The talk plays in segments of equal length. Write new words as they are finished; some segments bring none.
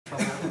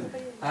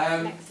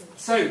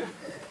So,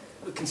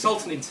 the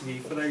consultant interview,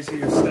 for those who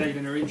have stayed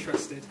and are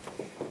interested.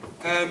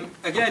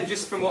 Again,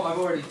 just from what I've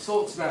already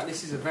talked about,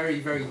 this is a very,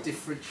 very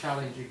different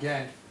challenge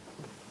again.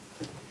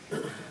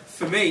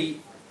 For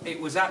me, it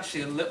was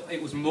actually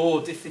it was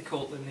more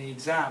difficult than the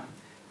exam.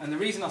 And the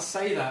reason I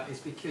say that is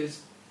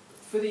because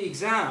for the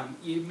exam,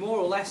 you're more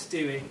or less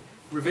doing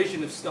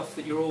revision of stuff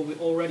that you're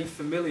already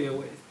familiar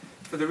with,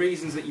 for the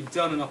reasons that you've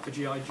done an upper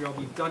GI job,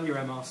 you've done your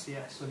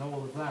MRCS and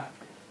all of that.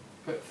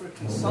 But for a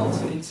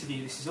consultant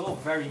interview, this is all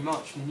very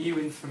much new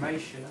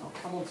information. I'll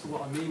come on to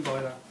what I mean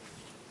by that.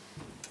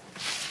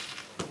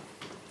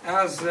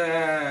 As,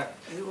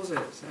 who was it?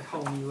 A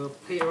Whole New World.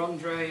 Peter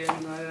Andre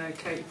and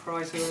Katie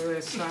Price,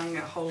 who sang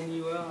A Whole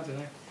New World, I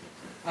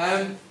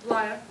don't know.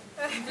 Liar.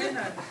 You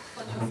know,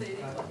 on your CD.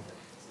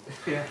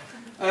 Yeah.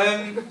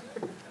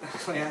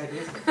 Yeah, it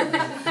is.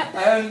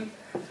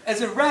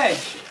 As a reg,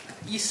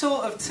 you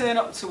sort of turn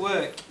up to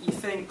work, you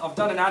think, I've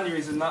done an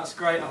aneurysm, that's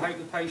great, I hope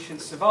the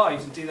patient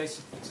survives, and do they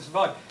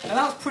survive? And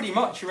that's pretty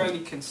much your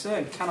only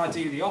concern, can I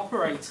do the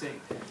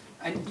operating?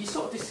 And you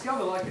sort of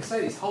discover, like I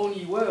say, this whole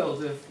new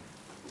world of,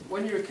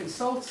 when you're a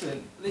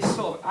consultant, this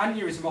sort of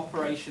aneurysm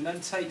operation then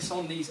takes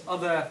on these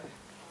other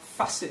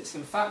facets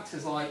and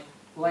factors like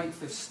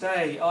length of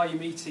stay, are you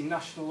meeting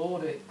national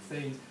audit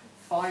things,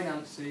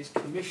 finances,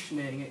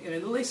 commissioning,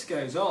 and the list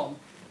goes on.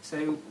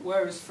 So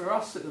whereas for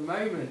us at the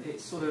moment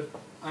it's sort of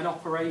an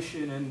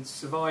operation and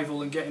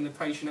survival and getting the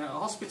patient out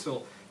of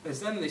hospital,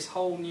 there's then this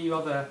whole new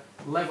other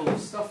level of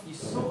stuff you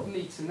sort of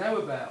need to know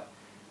about.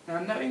 Now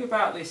knowing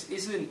about this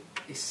isn't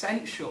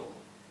essential,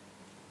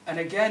 and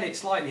again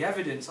it's like the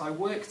evidence, I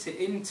worked it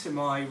into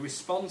my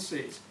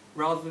responses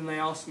rather than they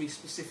asked me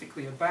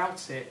specifically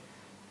about it,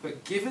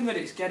 but given that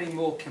it's getting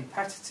more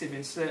competitive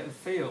in certain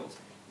fields,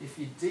 if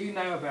you do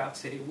know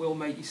about it, it will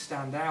make you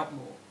stand out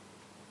more.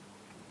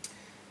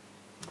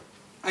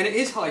 And it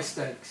is high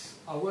stakes.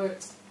 I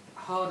worked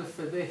harder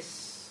for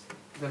this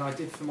than I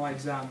did for my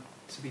exam,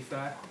 to be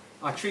fair.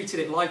 I treated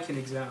it like an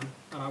exam,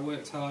 and I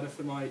worked harder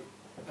for my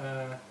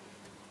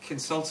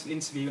consultant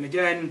interview. And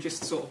again,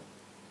 just sort of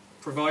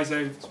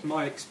proviso,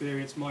 my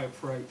experience, my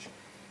approach.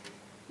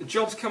 The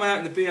jobs come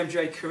out in the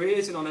BMJ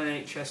careers and on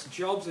NHS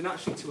jobs, and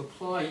actually to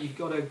apply you've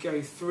got to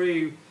go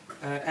through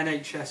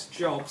NHS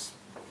jobs.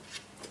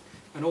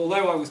 And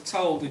although I was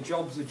told a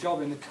job's a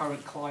job in the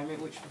current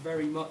climate, which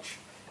very much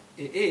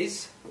it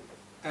is,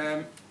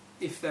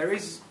 if there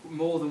is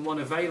more than one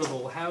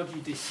available, how do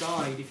you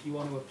decide if you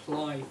want to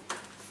apply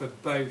for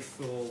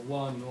both or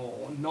one,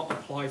 or not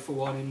apply for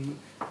one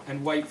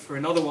and wait for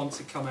another one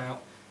to come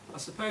out? I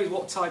suppose,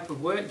 what type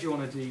of work do you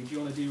want to do? Do you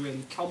want to do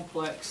really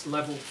complex,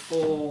 level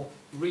 4,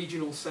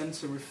 regional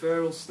centre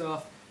referral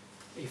stuff?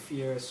 If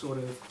you're a sort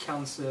of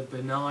cancer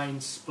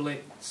benign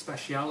split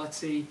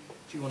speciality,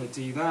 do you want to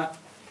do that?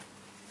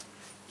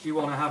 Do you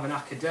want to have an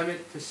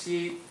academic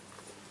pursuit?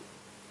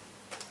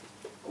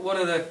 One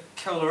of the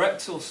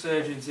colorectal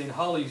surgeons in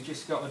Hull who's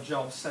just got a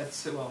job said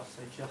to, well, I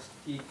say just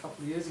a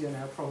couple of years ago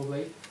now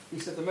probably, he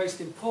said the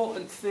most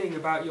important thing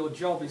about your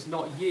job is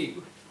not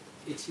you,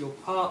 it's your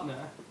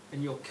partner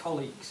and your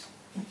colleagues.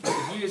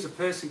 Because you as a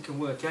person can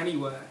work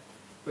anywhere,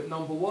 but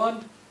number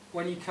one,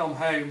 when you come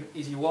home,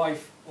 is your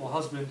wife or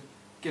husband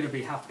going to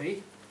be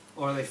happy?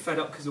 Or are they fed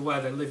up because of where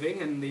they're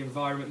living and the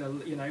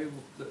environment, you know,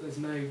 that there's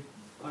no,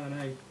 I don't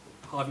know,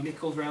 Harvey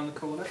Nichols around the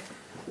corner?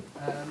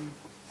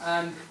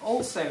 And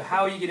also,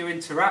 how are you going to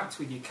interact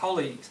with your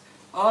colleagues?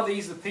 Are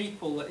these the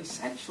people that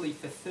essentially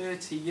for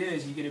 30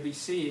 years you're going to be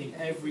seeing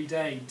every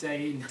day,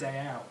 day in, day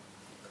out?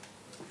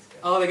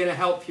 Are they going to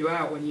help you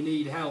out when you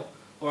need help?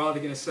 Or are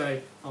they going to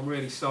say, I'm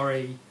really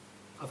sorry,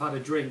 I've had a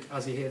drink,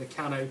 as you hear the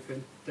can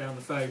open down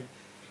the phone?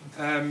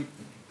 And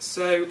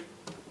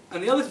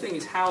the other thing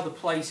is how the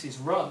place is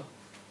run.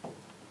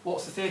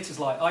 What's the theatres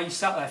like? Are you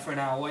sat there for an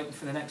hour waiting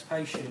for the next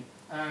patient?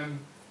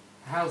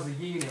 How's the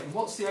unit? And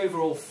what's the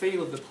overall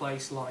feel of the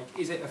place like?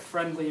 Is it a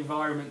friendly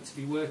environment to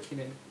be working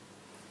in?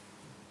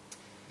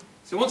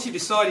 So once you've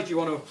decided you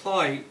want to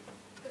apply,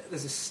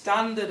 there's a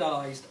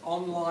standardised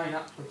online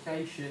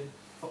application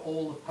for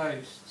all the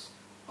posts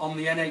on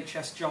the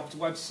NHS Jobs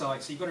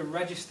website. So you've got to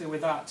register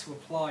with that to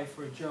apply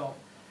for a job.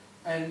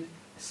 And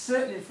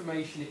certain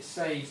information it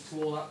saves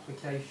to all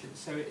applications.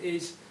 So it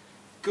is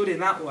good in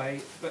that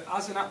way, but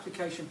as an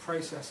application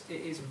process,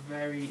 it is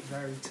very,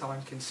 very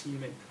time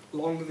consuming,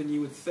 longer than you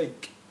would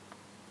think.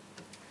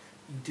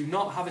 You do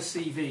not have a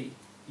CV,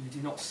 you do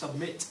not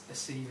submit a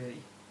CV.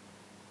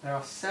 There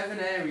are 7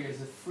 areas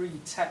of free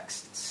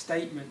text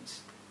statements,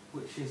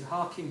 which is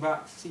harking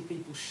back to see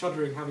people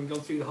shuddering having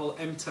gone through the whole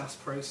MTAS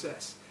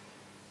process.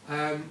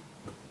 And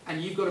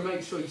you've got to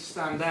make sure you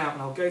stand out,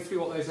 and I'll go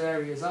through what those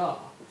areas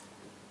are.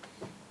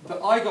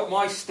 But I got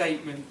my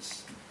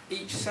statements,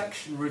 each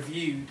section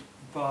reviewed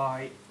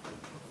by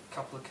a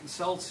couple of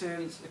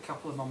consultants, a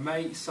couple of my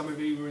mates, some of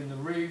you were in the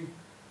room,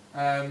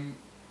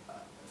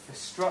 for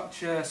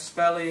structure,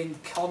 spelling,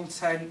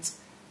 content,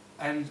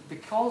 and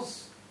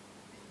because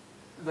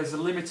there's a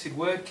limited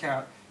word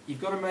count,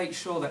 you've got to make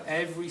sure that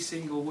every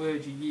single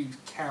word you use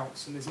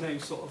counts, and there's no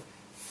sort of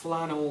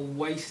flannel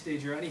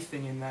wastage or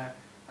anything in there.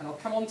 And I'll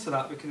come on to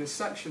that because there's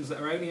sections that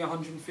are only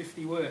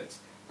 150 words,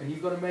 and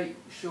you've got to make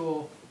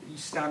sure that you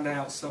stand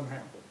out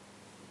somehow.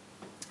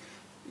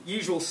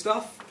 Usual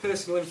stuff: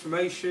 personal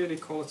information,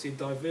 equality and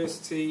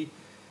diversity,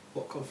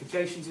 what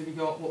qualifications have you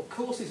got, what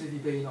courses have you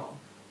been on.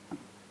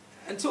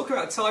 And talk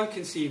about time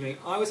consuming,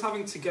 I was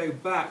having to go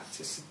back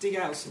to dig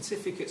out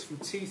certificates from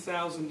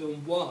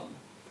 2001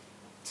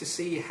 to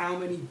see how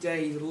many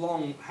days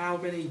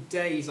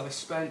I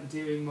spent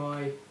doing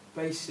my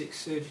basic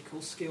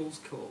surgical skills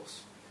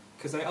course.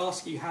 Because they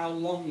ask you how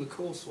long the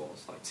course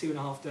was, like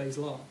 2.5 days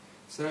long.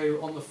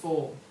 So on the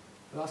form,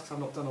 but that's because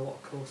I've not done a lot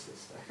of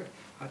courses, so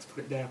I had to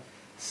put it down.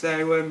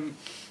 So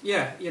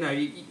yeah, you know,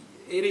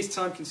 it is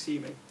time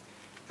consuming.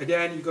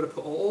 Again, you've got to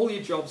put all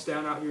your jobs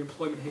down out of your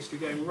employment history,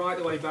 going right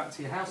the way back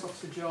to your house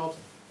officer jobs,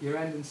 your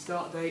end and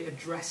start date,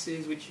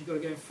 addresses, which you've got to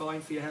go and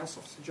find for your house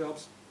officer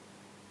jobs.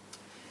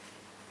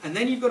 And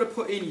then you've got to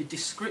put in your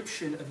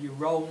description of your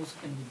roles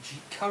and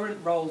your current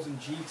roles and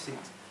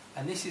duties.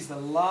 And this is the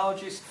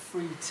largest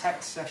free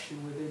text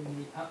section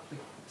within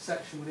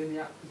the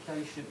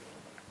application.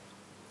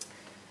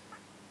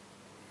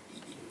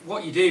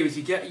 What you do is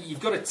you've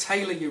got to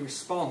tailor your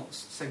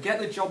response. So get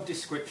the job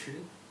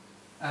description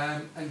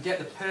and get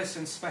the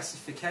person's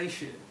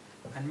specification,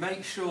 and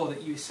make sure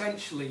that you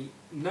essentially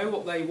know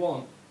what they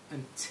want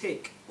and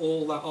tick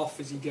all that off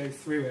as you go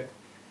through it.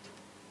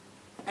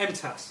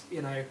 MTAS,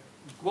 you know,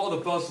 what are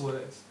the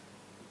buzzwords?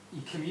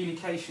 Your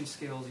communication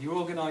skills, your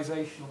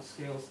organisational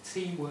skills,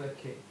 team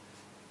working.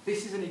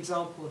 This is an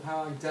example of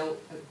how I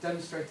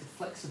demonstrated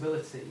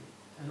flexibility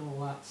and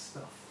all that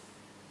stuff.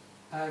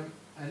 And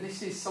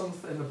this is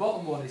something, and the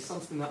bottom one is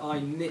something that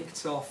I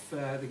nicked off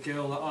the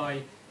girl that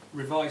I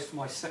revised for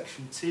my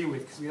section 2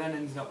 with, because we then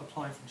ended up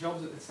applying for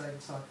jobs at the same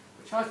time,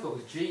 which I thought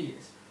was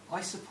genius.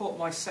 I support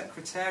my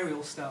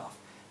secretarial staff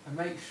and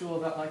make sure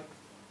that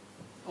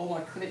all my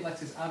clinic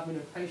letters, admin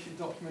and patient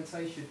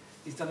documentation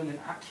is done in an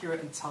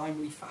accurate and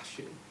timely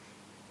fashion.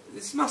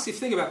 This massive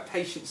thing about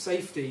patient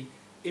safety,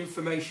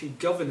 information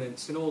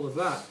governance and all of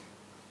that.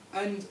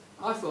 And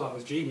I thought that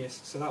was genius,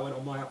 so that went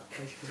on my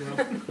application as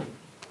well.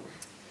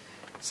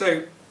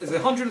 So there's a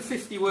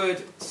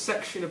 150-word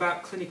section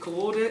about clinical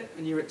audit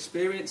and your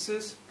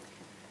experiences.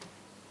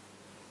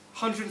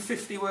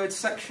 150-word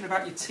section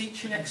about your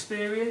teaching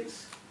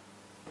experience.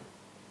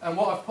 And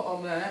what I've put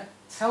on there,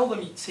 tell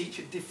them you teach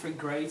at different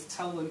grades,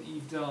 tell them that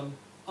you've done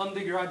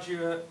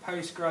undergraduate,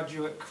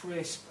 postgraduate,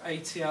 CRISP,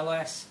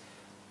 ATLS,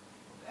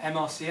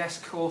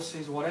 MRCS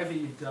courses, whatever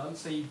you've done.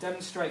 So you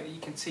demonstrate that you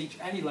can teach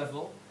any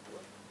level.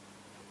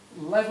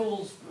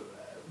 Levels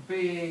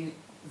being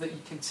that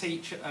you can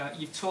teach,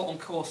 you've taught on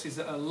courses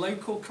that are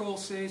local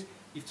courses,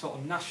 you've taught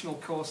on national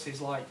courses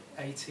like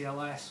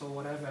ATLS or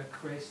whatever,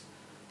 CRISP,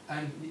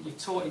 and you've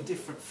taught in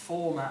different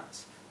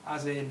formats,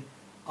 as in,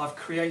 I've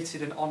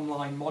created an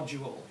online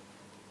module.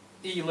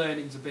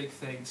 E-learning's a big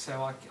thing,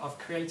 so I've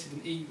created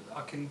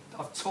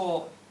I've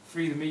taught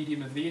through the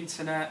medium of the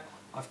internet,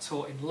 I've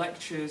taught in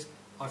lectures,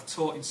 I've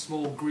taught in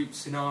small group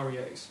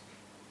scenarios.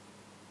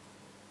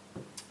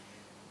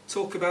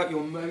 Talk about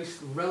your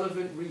most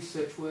relevant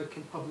research work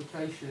and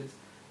publications.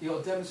 You've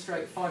got to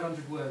demonstrate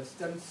 500 words,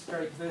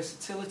 demonstrate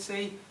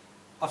versatility.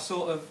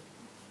 So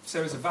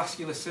as a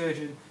vascular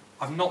surgeon,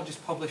 I've not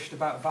just published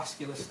about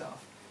vascular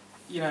stuff.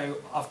 You know,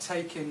 I've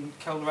taken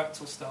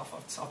colorectal stuff,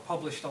 I've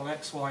published on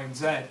X, Y, and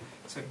Z,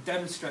 so it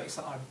demonstrates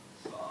that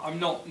I'm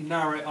not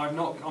narrow, I'm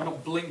not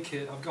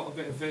blinkered, I've got a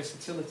bit of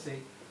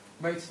versatility.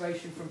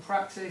 Motivation from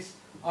practice,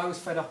 I was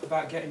fed up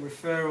about getting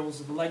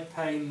referrals of leg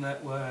pain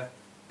that were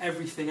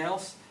everything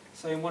else.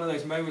 So in one of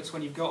those moments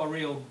when you've got a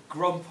real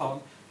grump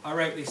on, I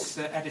wrote this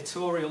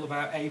editorial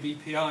about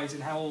ABPIs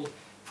and how all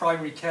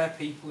primary care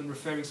people and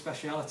referring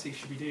specialities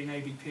should be doing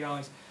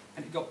ABPIs,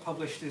 and it got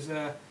published as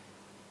a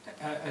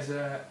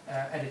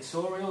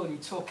editorial, and you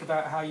talk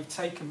about how you've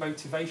taken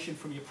motivation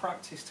from your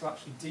practice to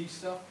actually do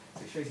stuff,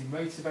 so it shows you're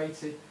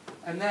motivated.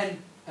 And then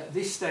at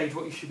this stage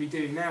what you should be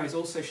doing now is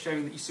also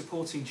showing that you're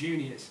supporting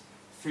juniors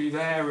through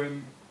their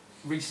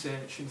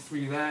research and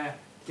through their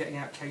getting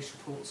out case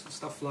reports and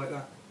stuff like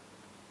that.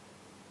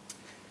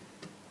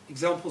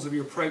 Examples of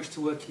your approach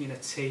to working in a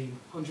team,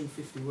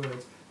 150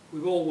 words.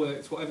 We've all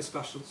worked, whatever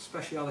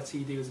speciality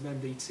you do as an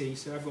MDT,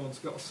 so everyone's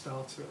got a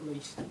starter at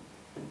least.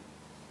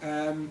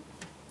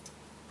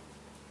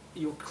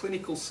 Your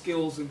clinical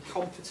skills and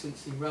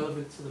competency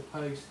relevant to the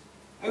post.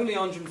 Only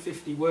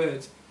 150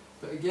 words,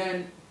 but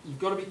again, you've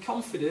got to be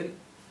confident,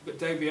 but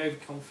don't be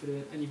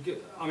overconfident. And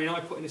I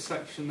put in a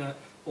section that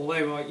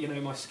although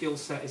my skill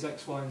set is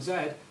X, Y, and Z,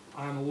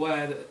 I am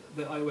aware that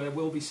there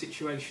will be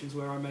situations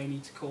where I may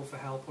need to call for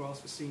help or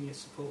ask for senior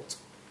support.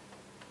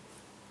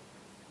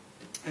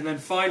 And then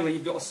finally,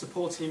 you've got a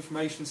supporting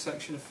information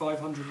section of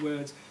 500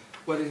 words,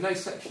 where there's no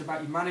section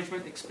about your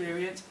management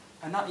experience,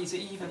 and that is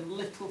even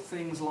little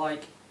things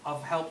like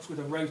I've helped with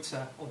a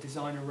rota or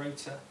design a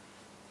rota.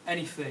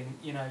 Anything,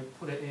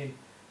 put it in.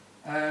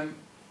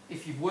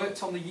 If you've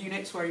worked on the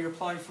units where you're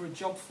applying for a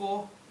job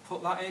for,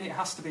 put that in. It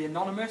has to be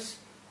anonymous.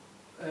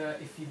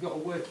 If you've got a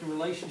working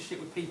relationship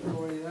with people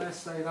already there,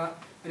 say that.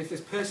 And if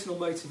there's personal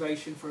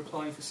motivation for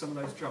applying for some of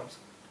those jobs,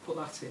 put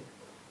that in.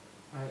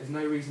 There's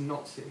no reason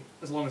not to,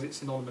 as long as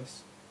it's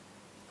anonymous.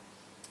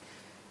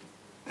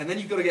 And then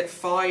you've got to get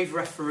 5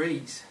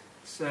 referees.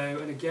 So,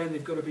 and again,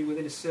 they've got to be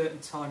within a certain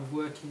time of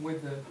working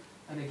with them.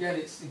 And again,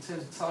 it's in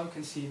terms of time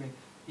consuming.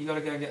 You've got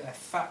to go and get their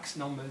fax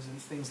numbers and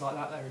things like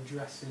that, their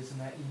addresses and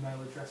their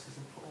email addresses,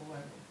 and put all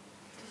them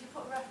in. Did you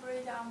put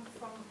referee down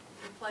from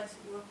the place that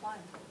you were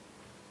applying for?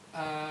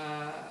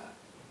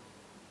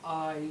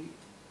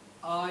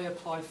 I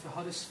applied for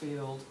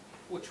Huddersfield,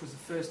 which was the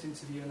first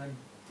interview, and then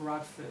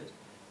Bradford,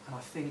 and I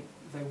think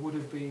there would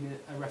have been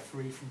a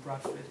referee from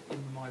Bradford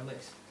in my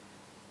list.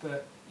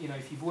 But you know,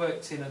 if you've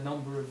worked in a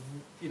number of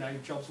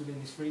jobs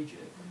within this region,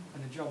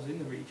 and the jobs in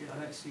the region, I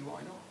don't see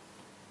why not.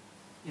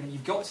 You know,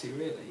 you've got to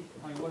really.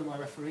 I mean, one of my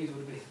referees would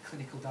have been a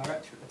clinical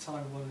director at the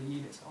time of one of the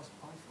units I was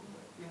applying for.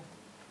 But yeah,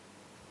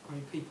 I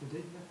mean, people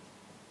did. Yeah.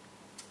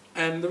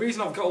 And the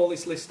reason I've got all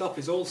this list up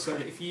is also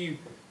that if you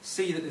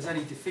see that there's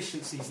any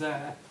deficiencies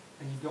there,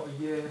 and you've got a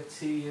year,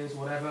 2 years,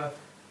 whatever,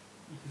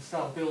 you can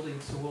start building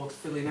towards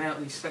filling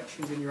out these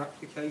sections in your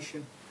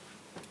application.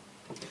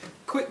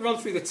 Quick run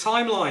through the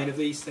timeline of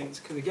these things,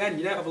 because again,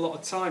 you don't have a lot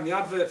of time. The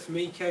advert for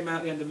me came out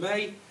at the end of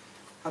May,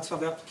 had to have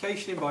the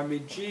application in by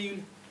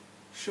mid-June,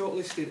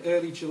 shortlisted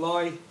early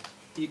July.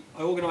 I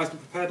organised and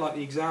prepared like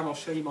the exam. I'll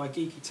show you my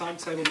geeky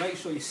timetable. Make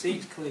sure your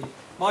suit's clean.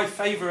 My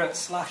favourite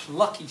 /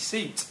 lucky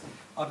suit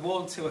I'd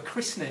worn to a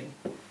christening,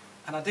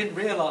 and I didn't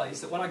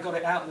realise that when I got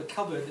it out of the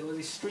cupboard there was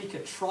this streak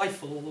of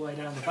trifle all the way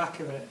down the back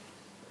of it.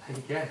 There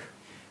you go.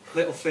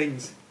 Little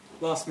things.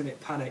 Last minute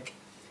panic.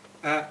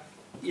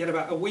 You had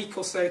about a week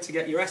or so to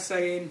get your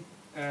essay in.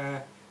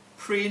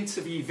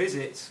 Pre-interview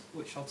visits,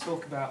 which I'll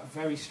talk about, a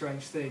very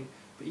strange thing,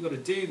 but you've got to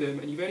do them,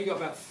 and you've only got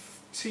about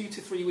 2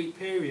 to 3 week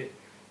period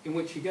in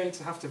which you're going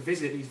to have to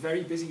visit these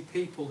very busy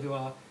people who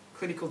are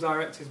clinical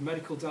directors,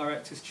 medical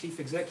directors, chief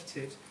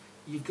executives.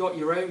 You've got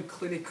your own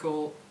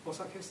clinical... What's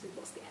that, Kirsty?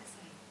 What's the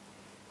essay?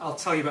 I'll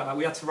tell you about that.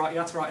 You had to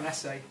write an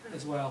essay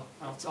as well.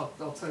 I'll tell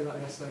you about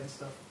an essay and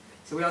stuff.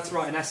 So we had to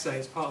write an essay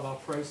as part of our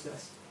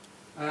process.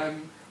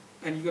 And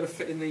you've got to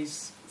fit in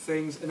these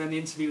things, and then the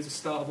interview was the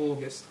start of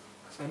August.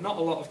 So not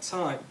a lot of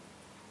time.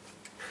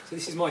 So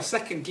this is my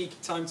second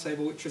geeky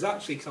timetable, which was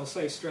actually, because I was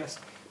so stressed,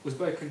 was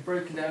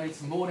broken down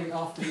into morning,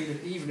 afternoon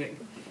and evening.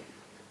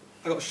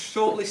 I got a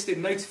shortlisted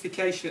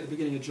notification at the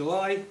beginning of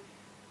July,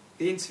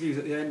 the interviews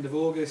at the end of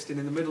August, and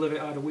in the middle of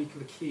it I had a week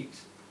of acute,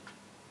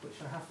 which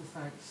I have to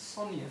thank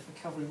Sonia for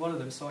covering one of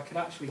them, so I could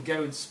actually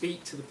go and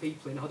speak to the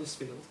people in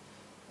Huddersfield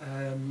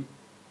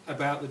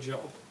about the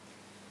job.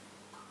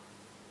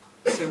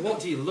 So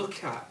what do you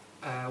look at?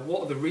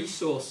 What are the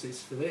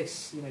resources for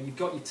this? You know, you've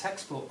got your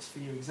textbooks for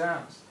your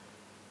exams.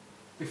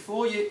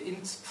 Before your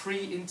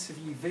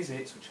pre-interview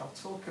visits, which I'll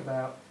talk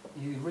about,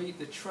 you read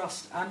the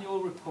Trust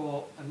annual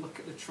report and look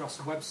at the Trust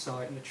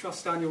website. And the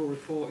Trust annual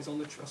report is on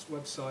the Trust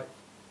website.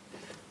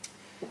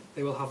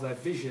 They will have their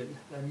vision,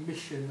 their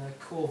mission, their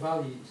core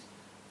values.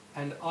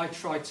 And I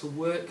tried to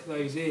work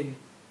those in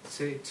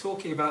to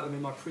talking about them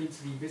in my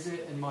pre-interview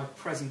visit and my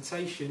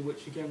presentation,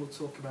 which again we'll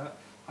talk about.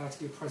 I had to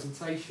do a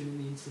presentation in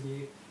the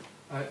interview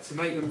to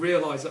make them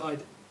realise that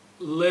I'd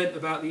learnt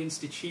about the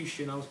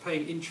institution, I was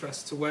paying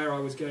interest to where I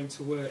was going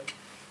to work,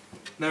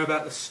 know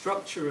about the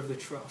structure of the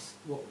trust,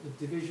 what the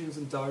divisions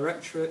and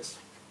directorates,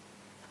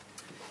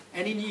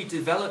 any new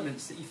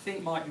developments that you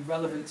think might be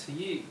relevant to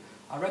you.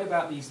 I read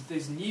about these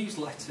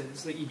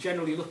newsletters that you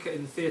generally look at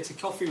in the theatre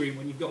coffee room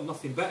when you've got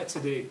nothing better to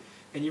do,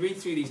 and you read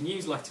through these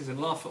newsletters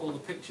and laugh at all the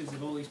pictures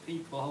of all these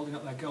people holding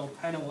up their gold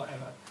pen or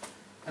whatever.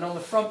 And on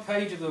the front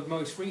page of the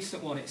most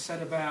recent one, it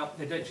said about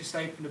they just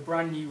opened a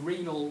brand new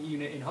renal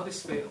unit in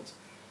Huddersfield.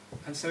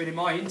 And so in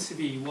my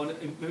interview,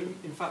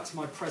 in fact in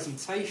my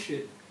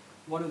presentation,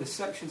 one of the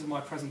sections of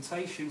my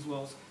presentations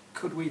was,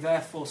 could we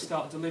therefore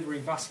start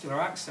delivering vascular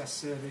access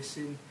service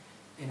in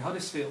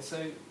Huddersfield?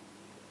 So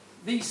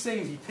these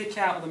things you pick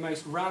out of the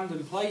most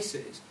random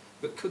places,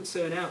 but could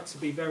turn out to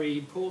be very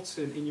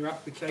important in your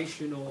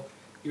application or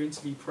your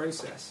interview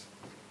process.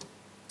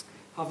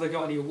 Have they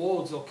got any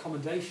awards or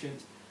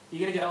commendations? You're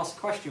going to get asked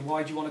the question,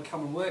 why do you want to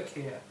come and work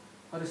here?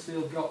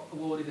 Huddersfield got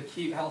awarded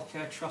Acute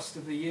Healthcare Trust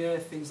of the Year,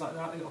 things like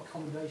that. They got a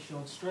commendation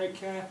on stroke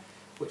care,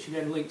 which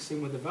again links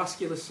in with the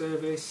vascular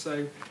service.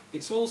 So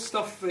it's all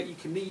stuff that you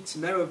can need to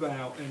know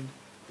about and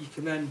you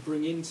can then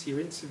bring into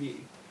your interview.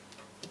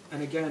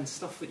 And again,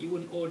 stuff that you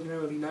wouldn't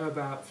ordinarily know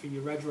about through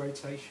your reg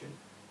rotation.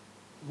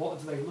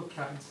 What do they look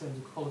at in terms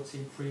of quality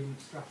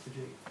improvement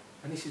strategy?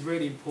 And this is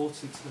really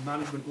important to the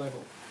management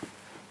level.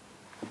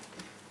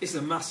 This is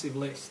a massive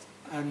list.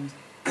 And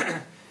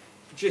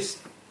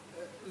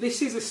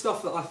this is the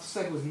stuff that I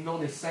said was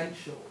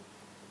non-essential,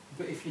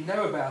 but if you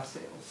know about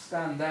it, it'll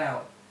stand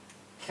out.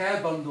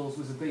 Care bundles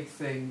was a big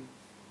thing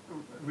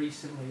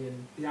recently,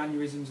 and the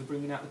aneurysms are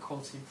bringing out the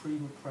quality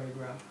improvement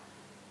programme.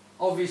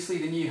 Obviously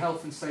the new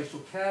health and social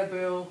care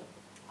bill,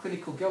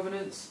 clinical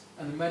governance,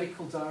 and the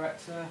medical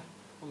director,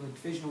 or the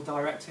divisional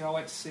director I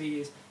went to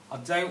see is,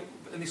 and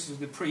this was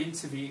the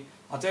pre-interview,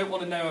 I don't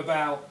want to know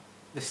about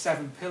the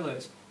 7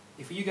 pillars.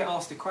 If you get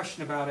asked a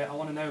question about it, I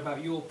want to know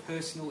about your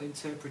personal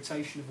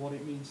interpretation of what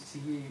it means to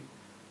you.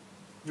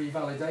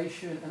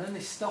 Revalidation, and then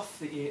this stuff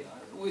that it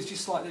was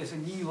just like there's a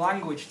new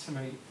language to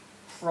me.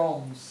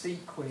 From,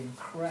 sequin,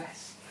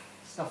 crest,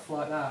 stuff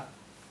like that.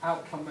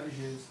 Outcome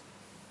measures,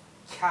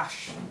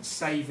 cash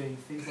saving,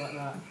 things like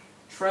that.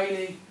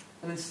 Training,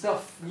 and then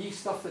new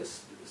stuff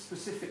that's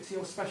specific to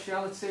your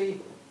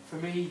speciality. For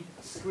me,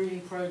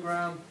 screening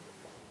program,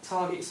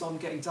 targets on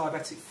getting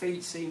diabetic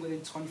feet seen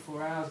within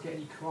 24 hours, getting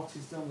your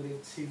carotids done within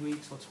 2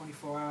 weeks or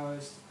 24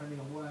 hours, depending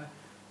on where,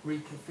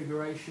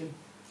 reconfiguration.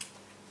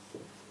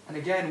 And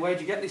again, where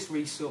do you get this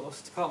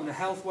resource? Department of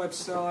Health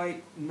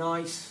website,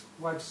 NICE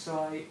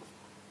website,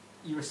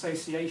 your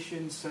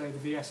association, so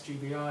the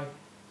VSGBI,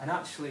 and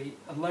actually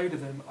a load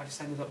of them I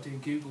just ended up doing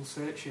Google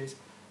searches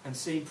and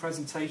seeing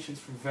presentations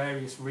from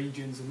various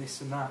regions and this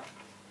and that.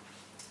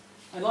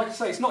 And like I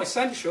say, it's not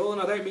essential,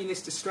 and I don't mean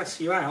this to stress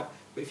you out,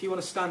 but if you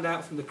want to stand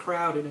out from the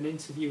crowd in an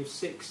interview of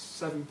 6,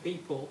 7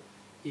 people,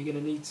 you're going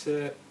to need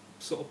to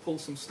sort of pull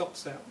some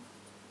stops out.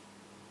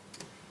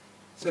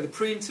 So the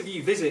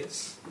pre-interview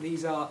visits,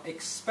 these are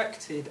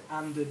expected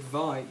and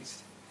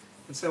advised.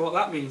 And so what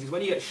that means is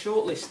when you get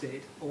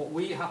shortlisted, or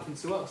what happened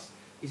to us,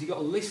 is you've got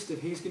a list of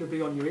who's going to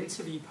be on your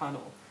interview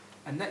panel,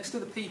 and next to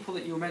the people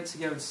that you were meant to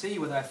go and see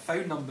were their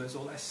phone numbers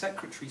or their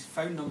secretary's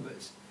phone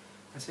numbers.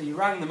 And so you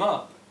rang them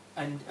up,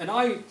 and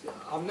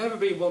I've never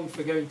been one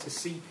for going to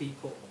see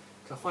people,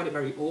 because I find it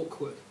very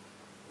awkward.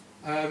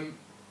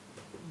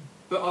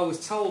 But I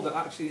was told that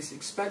actually it's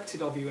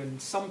expected of you,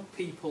 and some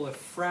people are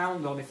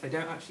frowned on if they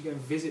don't actually go and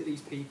visit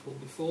these people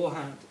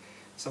beforehand.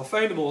 So I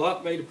phoned them all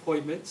up, made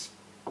appointments.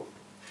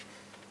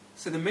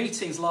 So the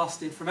meetings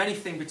lasted from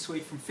anything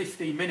from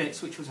 15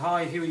 minutes, which was,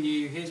 hi, who are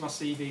you, here's my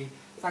CV,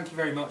 thank you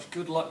very much,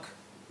 good luck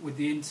with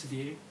the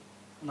interview,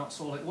 and that's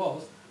all it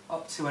was,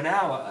 up to an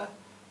hour,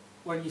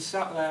 when you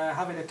sat there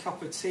having a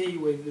cup of tea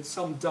with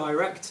some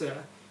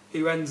director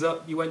who ends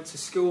up, you went to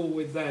school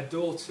with their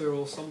daughter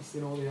or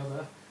something or the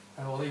other,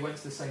 or they went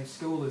to the same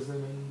school as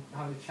them, and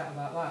having a chat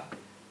about that.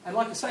 And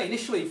like I say,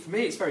 initially for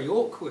me it's very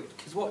awkward,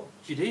 because what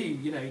do? Do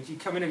you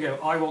come in and go,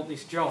 I want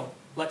this job,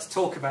 let's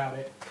talk about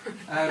it?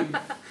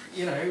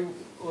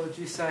 Or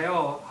do you say,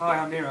 oh, hi,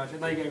 I'm Neeraj,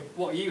 and they go,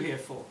 what are you here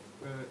for?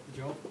 The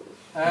job.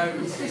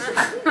 It's just,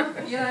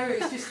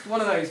 it's just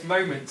one of those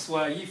moments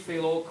where you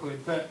feel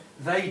awkward, but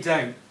they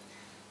don't.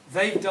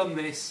 They've done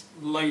this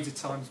loads of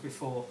times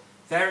before.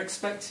 They're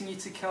expecting you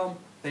to come,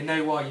 they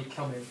know why you're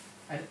coming.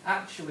 And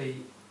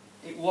actually,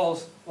 it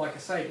was, like I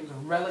say, it was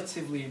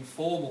relatively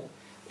informal.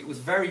 It was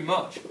very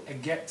much a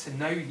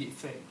get-to-know-you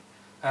thing.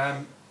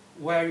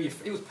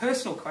 It was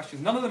personal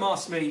questions. None of them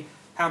asked me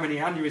how many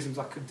aneurysms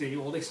I could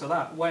do, or this or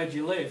that. Where do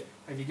you live?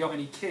 Have you got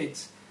any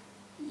kids?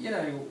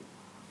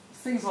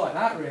 Things like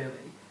that,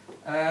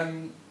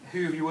 really.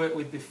 Who have you worked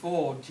with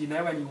before? Do you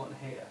know anyone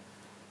here?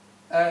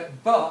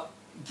 But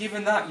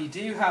given that you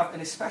do have,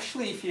 and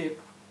especially if you,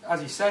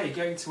 as you say,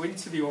 going to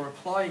interview or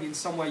applying in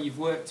somewhere you've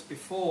worked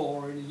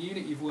before, or in a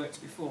unit you've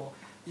worked before,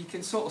 you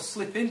can sort of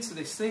slip into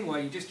this thing where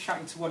you're just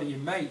chatting to one of your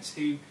mates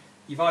who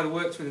you've either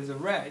worked with as a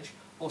reg,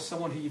 or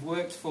someone who you've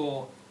worked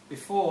for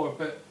before,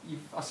 but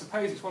I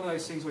suppose it's one of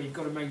those things where you've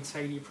got to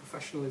maintain your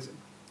professionalism.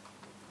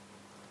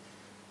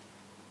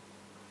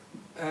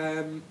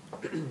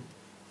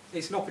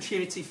 It's an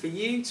opportunity for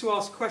you to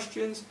ask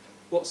questions.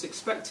 What's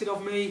expected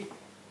of me?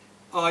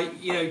 Do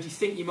you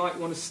think you might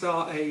want to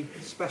start a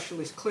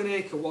specialist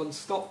clinic, a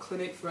one-stop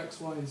clinic for X,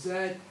 Y, and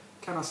Z?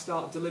 Can I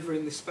start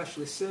delivering this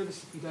specialist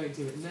service if you don't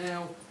do it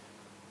now?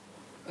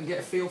 And get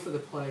a feel for the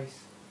place.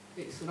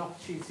 It's an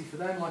opportunity for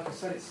them. Like I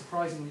said, it's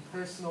surprisingly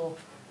personal.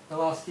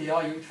 They'll ask you,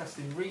 are you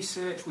interested in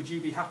research? Would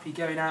you be happy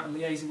going out and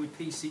liaising with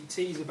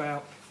PCTs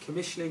about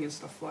commissioning and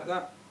stuff like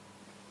that?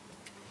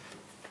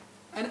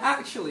 And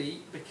actually,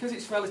 because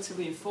it's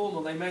relatively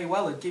informal, they may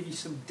well give you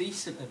some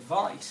decent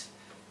advice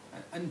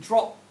and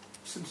drop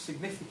some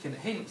significant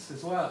hints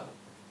as well.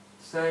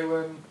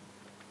 So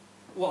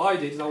what I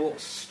did is I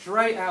walked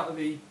straight out of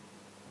the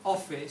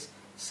office,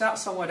 sat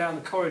somewhere down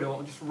the corridor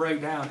and just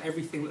wrote down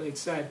everything that they'd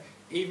said,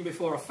 even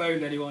before I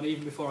phoned anyone,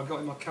 even before I got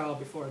in my car,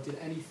 before I did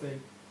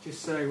anything,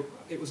 just so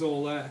it was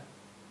all there.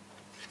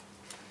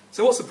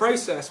 So what's the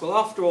process? Well,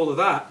 after all of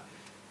that,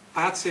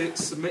 I had to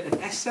submit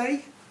an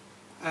essay,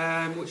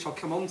 which I'll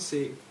come on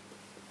to.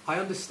 I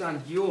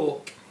understand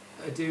York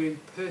are doing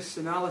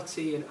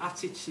personality and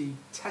attitude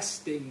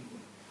testing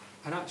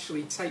and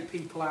actually take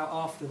people out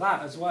after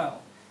that as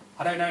well.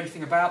 I don't know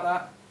anything about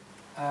that,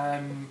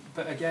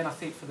 but again, I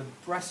think for the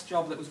breast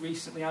job that was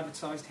recently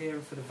advertised here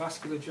and for the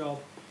vascular job,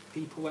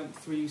 people went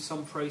through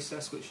some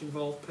process which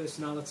involved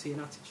personality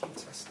and attitude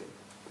testing.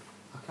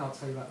 I can't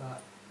tell you about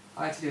that.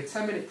 I had to do a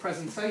 10-minute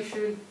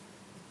presentation,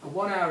 a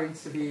 1-hour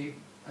interview,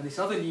 and this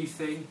other new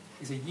thing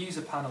is a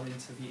user panel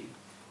interview,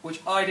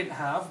 which I didn't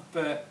have,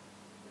 but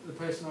the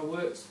person I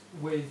worked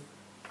with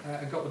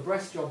and got the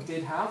breast job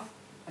did have.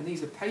 And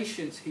these are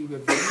patients who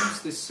have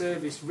used the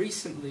service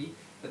recently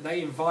that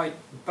they invite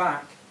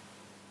back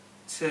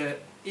to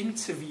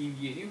interview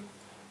you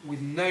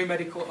with no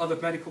other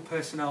medical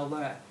personnel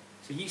there.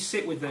 So you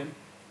sit with them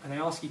and they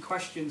ask you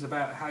questions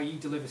about how you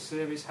deliver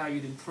service, how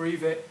you'd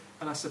improve it,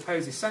 and I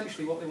suppose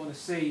essentially what they want to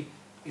see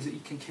is that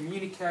you can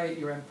communicate,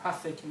 you're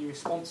empathic and you're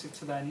responsive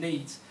to their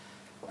needs.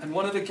 And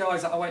one of the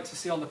guys that I went to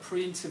see on the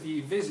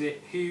pre-interview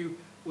visit, who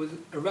was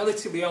a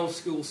relatively old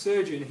school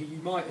surgeon who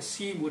you might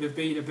assume would have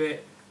been a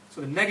bit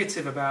sort of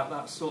negative about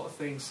that sort of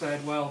thing,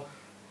 said, well,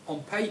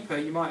 on paper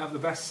you might have the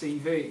best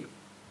CV,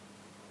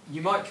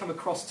 you might come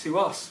across to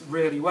us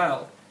really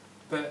well,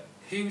 but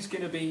who's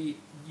going to be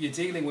you're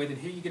dealing with and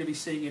who you're going to be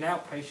seeing in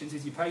outpatients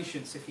is your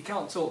patients. If you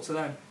can't talk to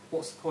them,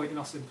 what's the point in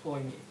us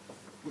employing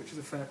you? Which is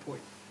a fair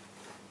point.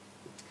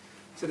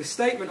 So the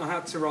statement I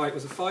had to write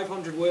was a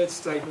 500-word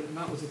statement, and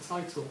that was a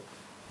title,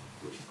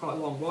 which is quite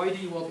long. Why do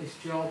you want this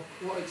job?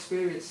 What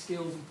experience,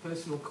 skills and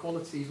personal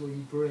qualities will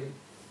you bring,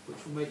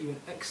 which will make you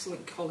an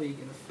excellent colleague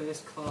and a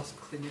first-class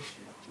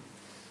clinician?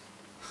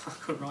 I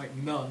couldn't write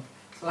none,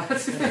 so I had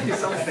to think of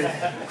something.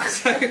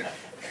 So,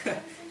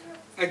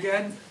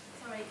 again...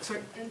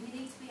 Sorry, you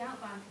need to be out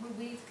by,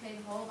 we need to clear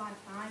the hall by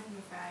 5, I'm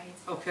afraid.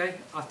 Okay,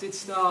 I did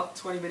start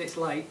 20 minutes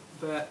late,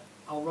 but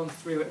I'll run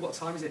through it. What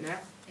time is it now?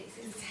 It's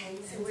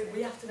 10, so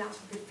we have to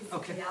actually be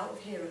physically out of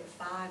here at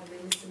 5. I mean,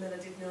 Mr Miller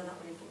did know that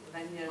when he booked the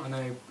venue. I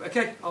know.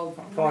 Okay, I'll...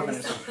 5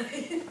 minutes.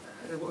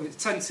 What is it?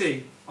 10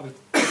 to. I'll be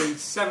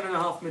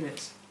 7.5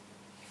 minutes.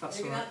 If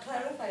that's all right.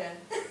 Clarifier.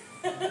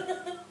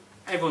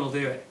 Everyone will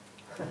do it.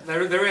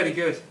 They're really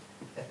good.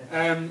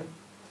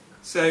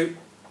 So,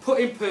 put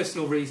in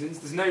personal reasons.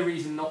 There's no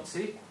reason not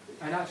to.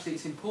 And actually,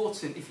 it's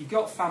important, if you've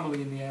got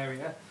family in the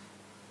area,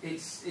 it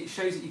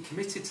shows that you're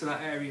committed to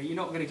that area. You're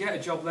not going to get a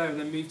job there and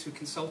then move to a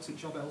consultant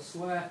job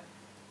elsewhere.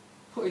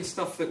 Put in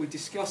stuff that we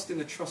discussed in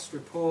the trust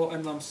report,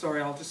 and I'm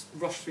sorry, I'll just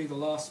rush through the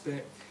last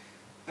bit.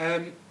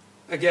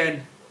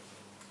 Again,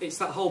 it's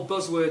that whole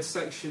buzzword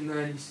section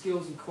there, your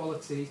skills and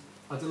qualities.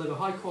 I deliver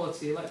high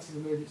quality elective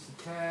emergency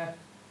care.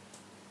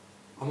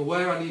 I'm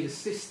aware I need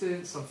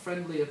assistance, I'm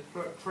friendly,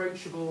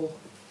 approachable,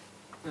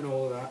 and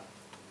all of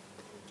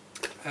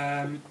that.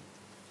 And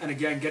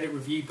again, get it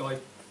reviewed by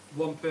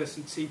 1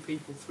 person, 2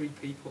 people, 3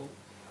 people.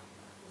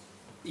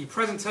 Your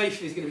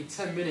presentation is going to be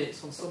 10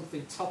 minutes on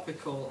something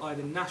topical,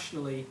 either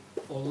nationally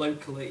or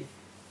locally.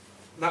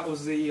 That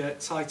was the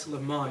title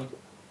of mine.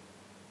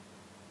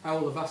 How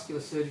will the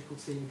vascular surgical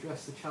team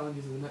address the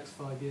challenges of the next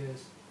 5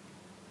 years?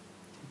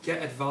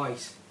 Get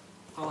advice.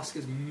 Ask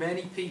as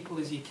many people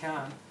as you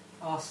can.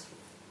 Ask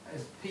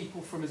as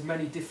people from as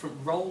many different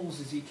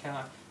roles as you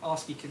can.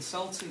 Ask your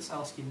consultants,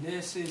 ask your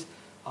nurses,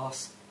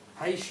 ask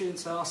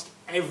patients, ask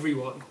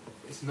everyone.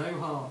 It's no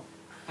harm.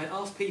 And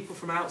ask people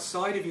from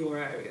outside of your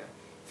area.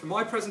 For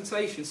my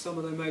presentation, some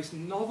of the most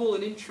novel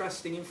and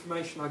interesting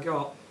information I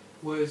got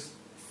was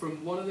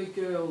from one of the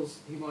girls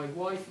who my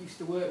wife used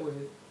to work with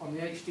on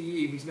the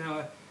HDU, who's now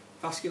a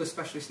vascular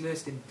specialist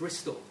nurse in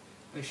Bristol.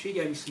 And she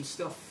gave me some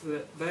stuff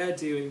that they're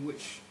doing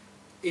which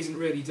isn't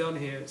really done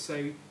here. So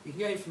you can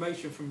get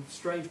information from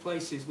strange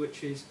places,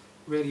 which is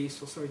really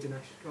useful. Sorry,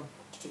 Dinesh, go on.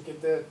 Did you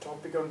get the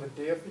topic on the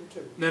day of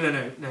interview?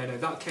 No.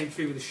 That came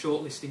through with the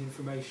shortlisting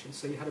information.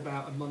 So you had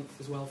about a month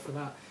as well for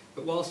that.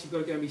 But whilst you've got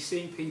to go and be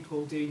seeing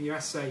people doing your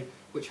essay,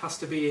 which has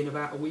to be in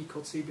about a week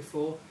or 2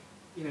 before,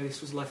 you know,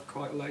 this was left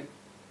quite late.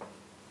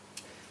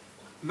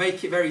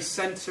 Make it very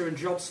centre and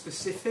job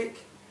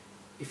specific.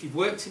 If you've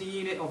worked in a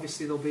unit,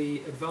 obviously there'll be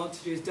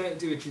advantages. Don't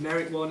do a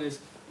generic one as,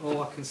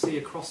 oh, I can see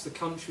across the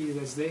country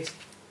there's this.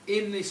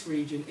 In this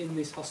region, in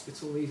this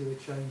hospital, these are the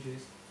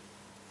changes.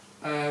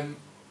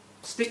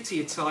 Stick to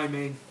your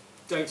timing.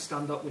 Don't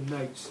stand up with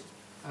notes.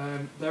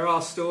 There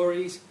are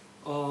stories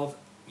of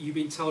you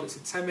being told it's a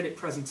 10-minute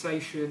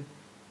presentation.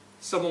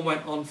 Someone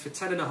went on for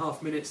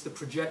 10.5 minutes. The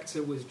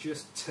projector was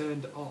just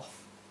turned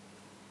off.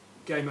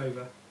 Game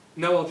over.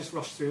 No, I'll just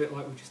rush through it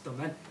like we've just done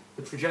then.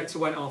 The projector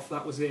went off,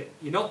 that was it.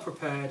 You're not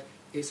prepared.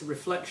 It's a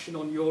reflection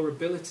on your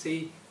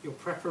ability, your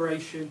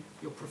preparation,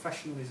 your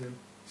professionalism.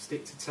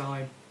 Stick to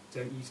time,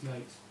 don't use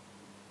notes.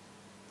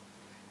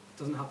 It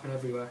doesn't happen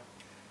everywhere.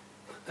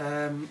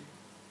 And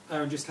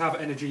just have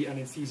energy and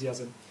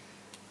enthusiasm.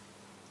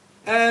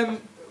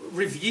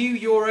 Review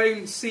your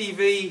own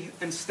CV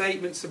and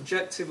statements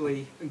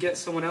objectively and get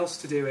someone else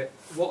to do it.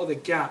 What are the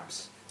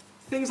gaps?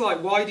 Things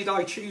like, why did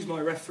I choose my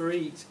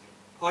referees?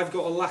 I've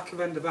got a lack of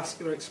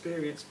endovascular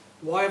experience.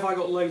 Why have I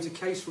got loads of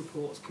case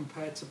reports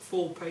compared to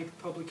full paper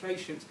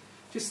publications?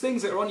 Just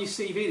things that are on your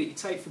CV that you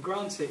take for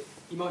granted,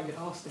 you might get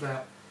asked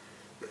about.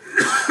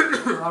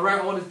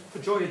 I wanted to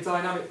join a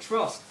dynamic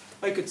trust.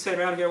 They could turn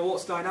around and go, well,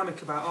 what's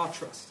dynamic about our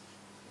trust?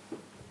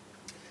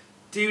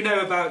 Do you know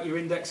about your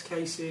index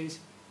cases?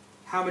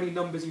 How many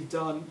numbers you've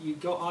done?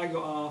 I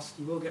got asked,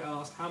 you will get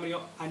asked, how many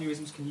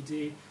aneurysms can you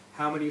do?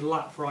 How many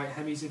lap right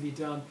hemis have you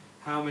done?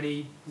 How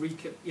many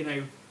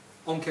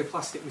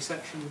oncoplastic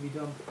resections have you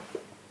done?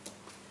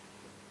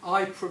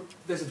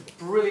 There's a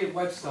brilliant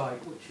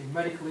website, which is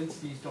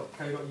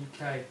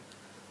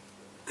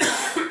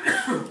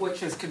medicalinterviews.co.uk, which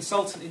has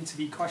consultant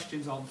interview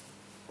questions on,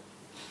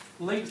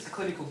 links to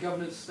clinical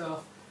governance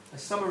stuff, a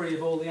summary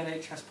of all the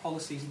NHS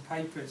policies and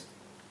papers.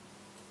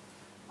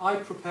 I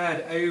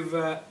prepared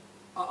over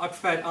I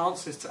prepared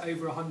answers to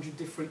over 100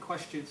 different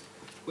questions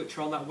which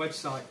are on that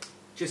website,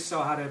 just so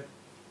I had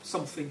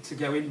something to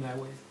go in there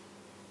with.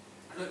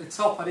 And at the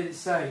top I didn't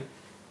say,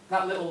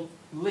 that little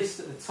list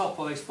at the top,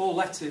 or those 4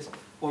 letters,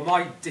 were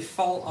my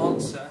default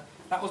answer.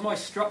 That was my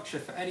structure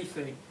for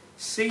anything.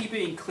 C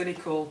being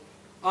clinical,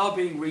 R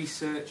being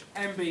research,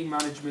 M being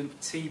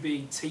management, T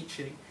being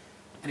teaching.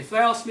 And if they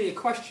asked me a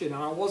question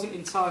and I wasn't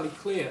entirely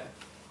clear,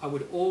 I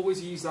would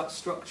always use that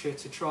structure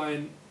to try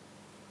and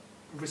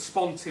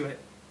respond to it.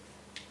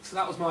 So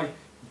that was my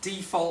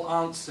default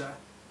answer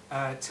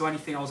to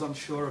anything I was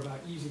unsure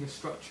about, using a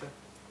structure.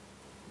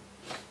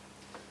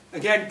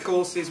 Again,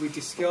 courses we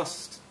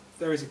discussed.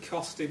 There is a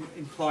cost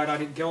implied. I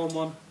didn't go on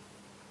one.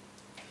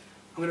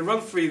 I'm going to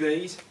run through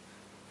these.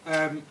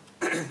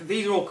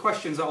 These are all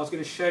questions that I was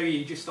going to show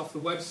you just off the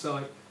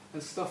website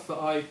and stuff that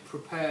I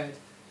prepared,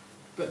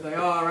 but they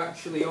are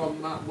actually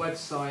on that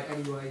website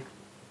anyway.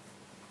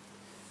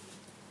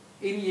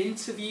 In the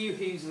interview,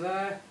 who's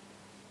there?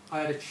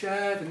 I had a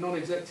chair, the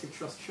non-executive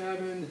trust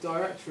chairman, the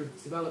director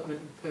of development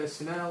and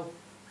personnel,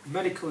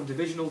 medical and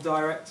divisional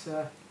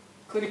director,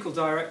 clinical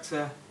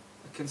director,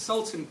 a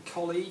consultant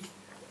colleague,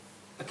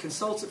 a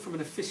consultant from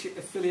an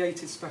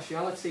affiliated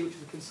speciality, which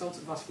is a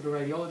consultant vascular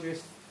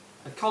radiologist,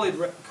 a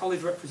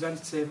college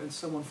representative, and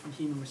someone from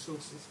human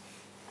resources.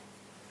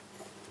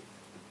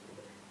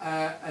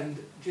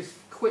 And just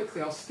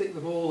quickly, I'll stick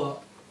them all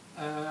up,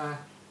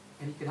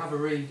 and you can have a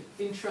read.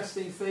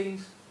 Interesting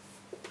things.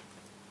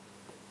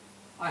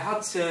 I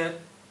had to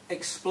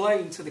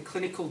explain to the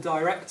clinical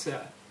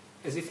director,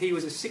 as if he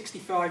was a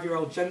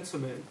 65-year-old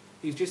gentleman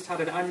who's just had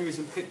an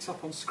aneurysm picked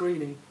up on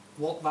screening,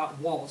 what that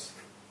was.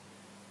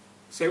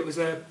 So it was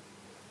a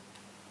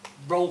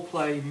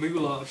role-play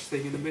moulage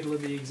thing in the middle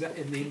of the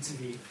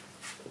interview.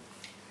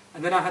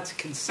 And then I had to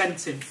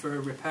consent him for a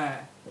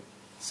repair.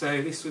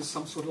 So this was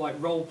some sort of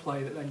like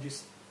role-play that then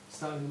just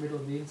started in the middle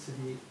of the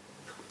interview.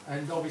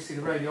 And obviously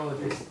the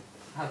radiologist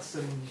had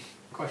some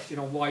question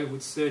on why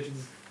would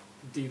surgeons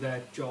do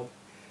their job,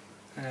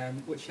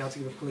 which he had to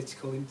give a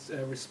political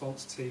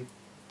response to.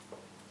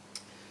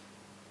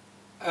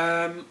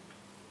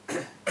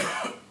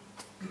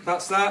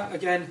 That's that.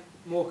 Again,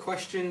 more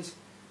questions,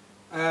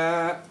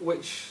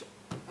 which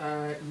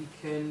you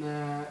can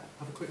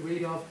have a quick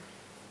read of.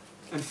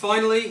 And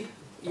finally,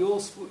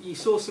 you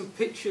saw some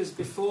pictures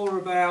before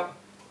about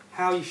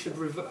how you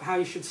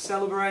should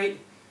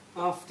celebrate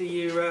after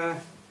you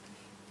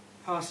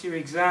pass your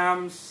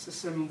exams.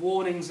 Some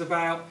warnings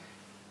about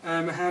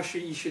how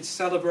you should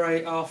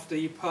celebrate after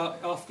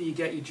you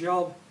get your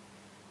job.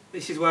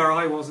 This is where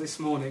I was this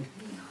morning.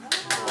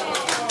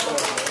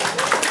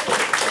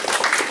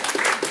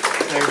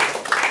 So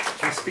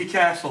just be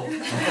careful.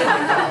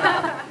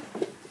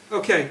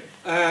 Okay,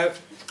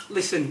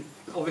 listen.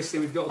 Obviously,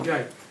 we've got to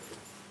go.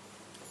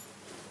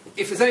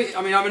 If there's any,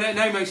 I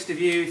know most of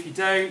you. If you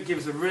don't, give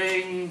us a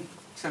ring,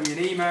 send me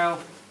an email.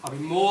 I'll be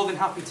more than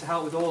happy to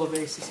help with all of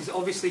this. This is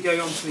obviously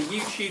going onto the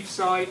YouTube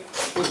site,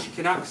 which you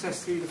can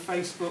access through the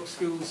Facebook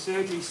School of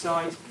Surgery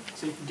site,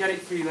 so you can get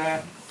it through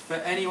there. For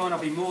anyone, I'll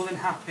be more than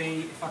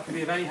happy. If I can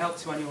be of any help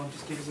to anyone,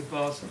 just give us a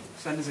buzz,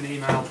 send us an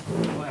email,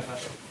 whatever.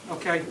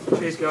 Okay,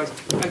 cheers guys.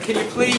 And can you please